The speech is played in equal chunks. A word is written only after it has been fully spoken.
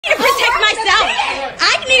myself.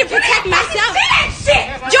 I need to protect myself.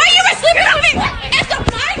 Joy, you were sleeping with me. It's a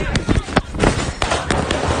fire.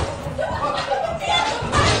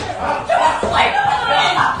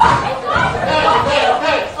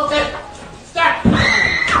 Okay. Stop.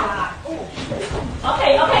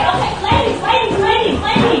 Okay. Ladies.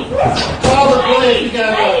 Call the police. You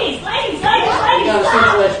got Ladies. a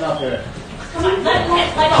situation up there. Come on, let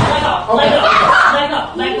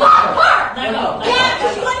go. Yeah,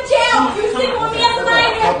 because you went to jail. You were sleeping with me as a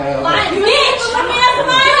minor. Okay. You bitch. With me as a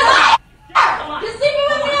minor. You're sleeping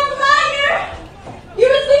with me as a minor. You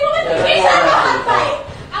were sleeping with me. Bitch, I know how to fight.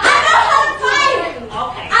 I know how to fight.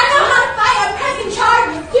 Okay. I know how to fight. I'm pressing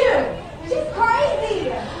charges too. She's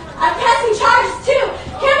crazy. I'm pressing charges too.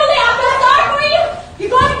 Kimberly, I feel sorry for you.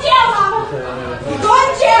 You're going to jail, mama. You're going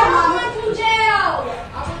to jail, mama. I'm going to jail.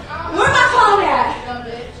 Where my phone at?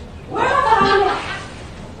 Where my phone at?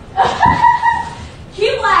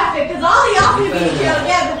 Keep laughing, because all of y'all can be in jail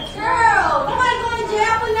together. Girl, nobody going to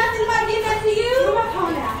jail for nothing. Nobody getting that to you. Where my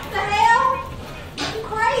phone at? What the hell? You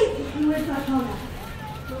crazy. Where's my phone at?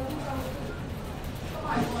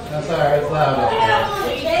 That's all right. It's loud up there.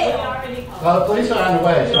 Well, the police are on the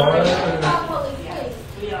way, so Call police, please.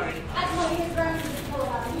 We already. I told you his brother to pull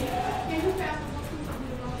out of here.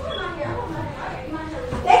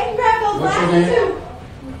 They can grab those What's your last name? two.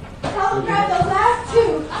 Tell them to grab those last two.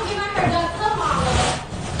 I'll get my hair done tomorrow.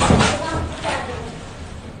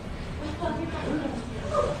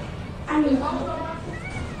 I need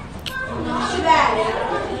too bad.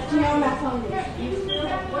 You know my phone is.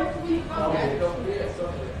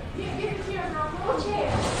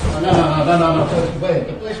 No. Wait,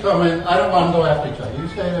 the police come in. I don't want to go after each other. You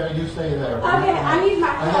stay there. Okay, I need my I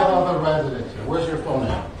have phone. other residents here. Where's your phone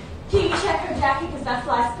at? Can you check her jacket? Because that's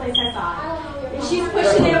the last place I saw it. And she's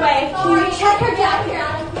pushing it away. Can you check her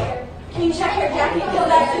jacket? Can you check her jacket? Because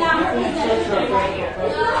that's not her possession. Right here.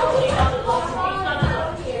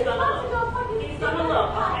 He's gonna look.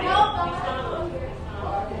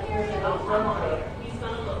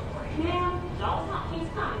 Ma'am, Don't talk. He's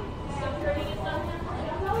coming. Security is done. I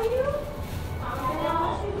don't know you.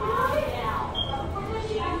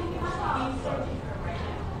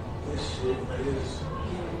 This shit is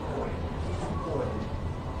important.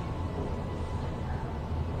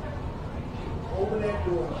 Open that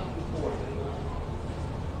door and keep the door.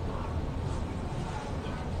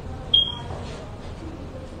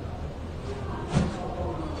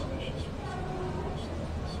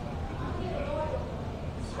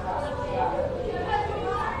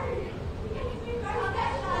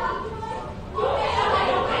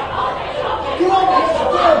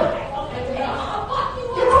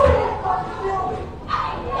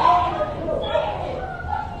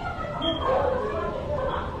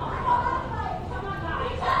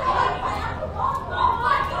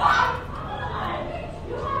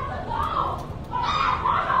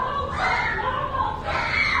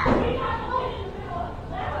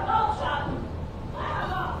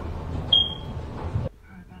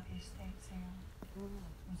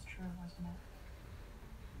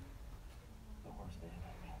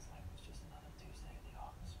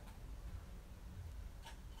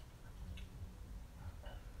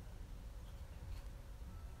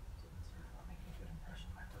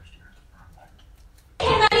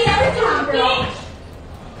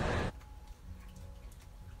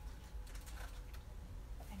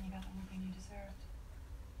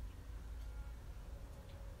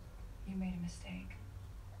 You made a mistake,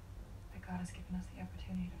 but God has given us the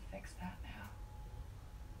opportunity to fix that now.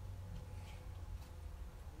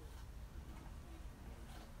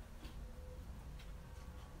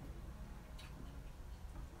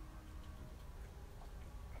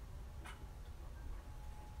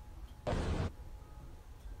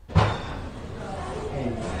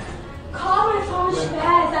 Call my phone,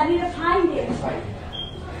 Shabazz. I need to find it.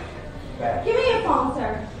 Give me your phone,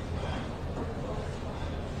 sir.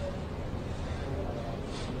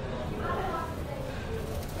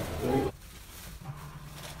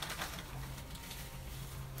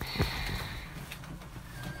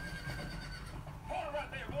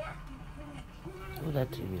 Oh,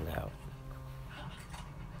 that TV loud.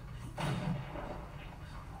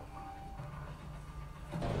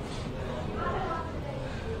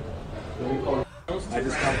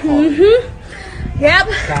 Yep.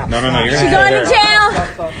 No, you're She's going to jail.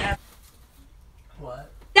 What?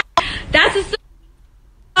 That's a.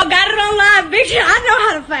 I got it on live, bitch. I know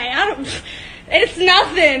how to fight. It's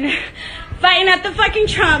nothing. Fighting at the fucking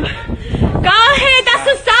Trump. Go ahead. That's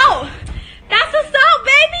assault. That's assault,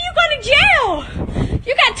 baby. You going to jail.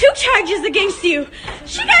 You got 2 charges against you.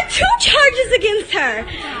 She got 2 charges against her.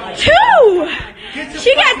 2.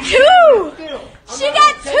 She got two. She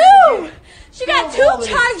got two. She got two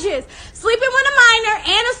charges. Sleeping with a minor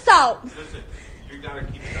and assault. Listen, you gotta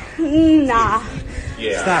keep it down. Nah.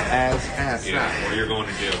 Yeah. Stop, ass, Yeah, or you're going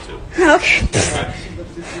to jail too. Okay.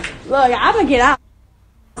 Look, I'm gonna get out.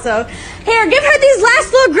 So, here, give her these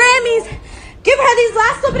last little Grammys. Give her these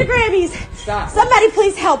last little bit of Grammys. Stop. Somebody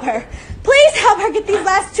please help her. Please help her get these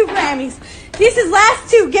last two Grammys. These is last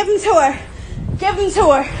two. Give them to her. Give them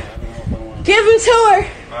to her. Give them to her.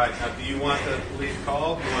 All right, now do you want the police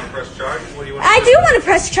called? Do you want to press charges? What do you want I do want to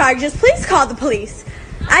press charges. Please call the police.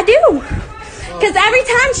 I do. Because every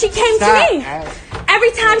time she came to me,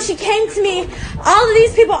 every time she came to me, all of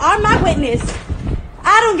these people are my witness.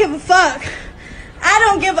 I don't give a fuck. I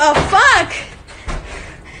don't give a fuck.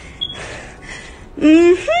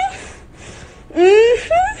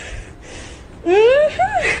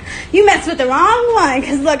 You messed with the wrong one.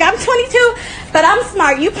 Because look, I'm 22, but I'm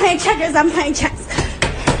smart. You playing checkers, I'm playing chess.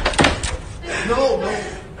 No.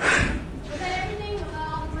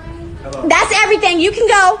 That's everything. You can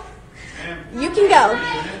go. You can go.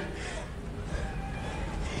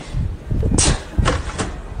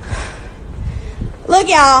 Look,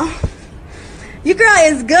 y'all. Your girl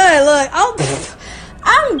is good. Look. Oh,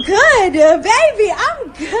 I'm good, baby.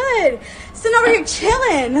 I'm good. Sitting over here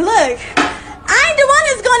chilling. Look. I ain't the one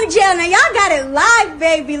that's going to jail. Now, y'all got it live,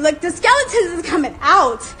 baby. Look, the skeletons is coming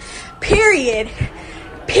out. Period.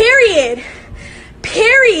 Period.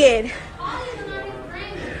 Period.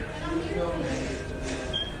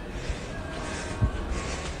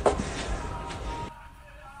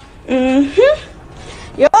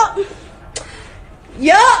 Yup.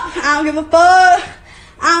 I don't give a fuck.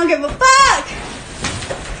 I don't give a fuck.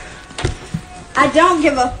 I don't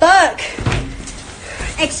give a fuck.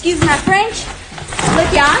 Excuse my French.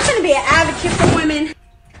 Look, y'all, I'm gonna be an advocate for women.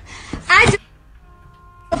 I do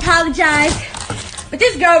apologize, but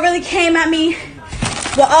this girl really came at me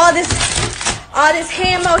with all this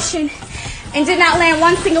hand motion and did not land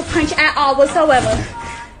one single punch at all whatsoever.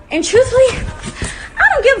 And truthfully, I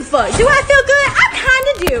don't give a fuck. Do I feel good? I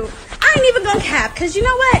kinda do. I ain't even gonna cap, cause you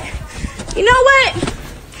know what? You know what?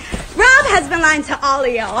 Rob has been lying to all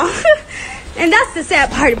of y'all. And that's the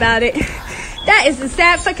sad part about it. That is the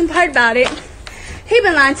sad fucking part about it. He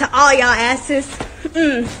been lying to all y'all asses.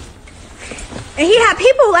 And he had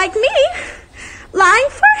people like me lying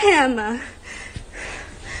for him.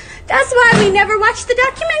 That's why we never watched the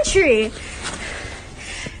documentary.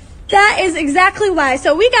 That is exactly why.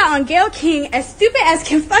 So we got on Gayle King, as stupid as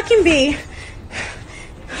can fucking be.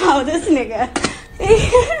 Oh, this nigga.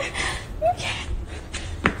 Okay.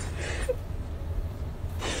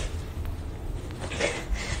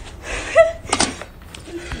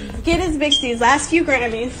 Get his bitch these last few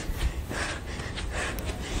Grammys.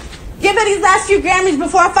 Give her these last few Grammys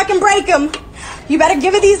before I fucking break them. You better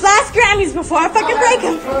give her these last Grammys before I fucking break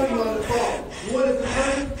them.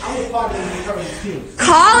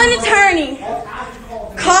 Call an attorney.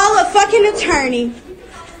 Call a fucking attorney.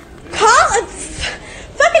 Call a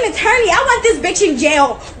fucking attorney. I want this bitch in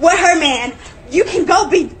jail with her man. You can go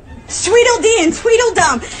be Tweedledee and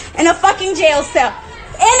Tweedledum in a fucking jail cell.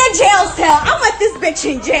 In a jail cell. I want this bitch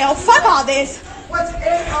in jail. Fuck all this.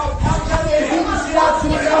 Hey,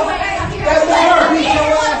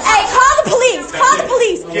 call the police. Call the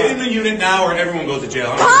police. Get in the unit now or everyone goes to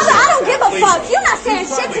jail. I don't give a fuck. You're not saying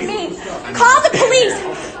shit to me. Call the police.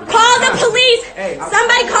 Call the police.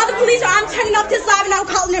 Somebody call the police or I'm turning off this live and I'm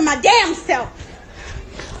calling in my damn self.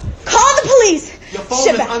 Call the police. Your phone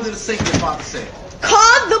is under the sink, your father said.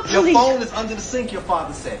 Call the police. Your phone is under the sink, your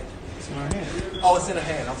father said. It's in her hand. Oh, it's in her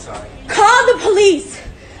hand. I'm sorry. Call the police.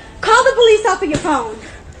 Call the police off of your phone.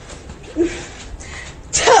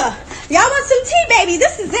 Tuh. Y'all want some tea, baby?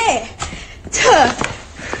 This is it. Tuh.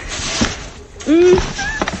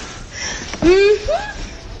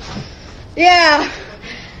 Yeah.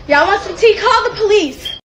 Y'all want some tea? Call the police.